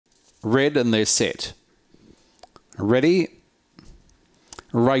red, and they're set. Ready?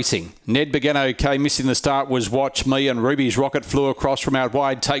 Racing. Ned began okay. Missing the start was Watch Me, and Ruby's Rocket flew across from out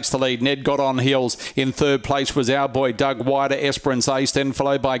wide. Takes the lead. Ned got on heels. In third place was Our Boy Doug. Wider Esperance Ace, then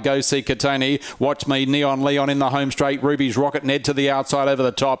followed by Go See Katoni. Watch Me, Neon Leon in the home straight. Ruby's Rocket. Ned to the outside over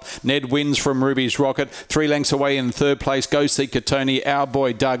the top. Ned wins from Ruby's Rocket. 3 lengths away in third place. Go See Katoni, Our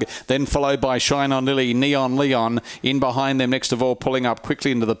Boy Doug, then followed by Shine on Lily, Neon Leon. In behind them, next of all, pulling up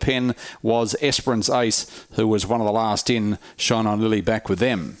quickly into the pen was Esperance Ace, who was one of the last in. Shine on Lily back with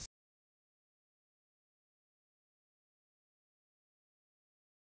them.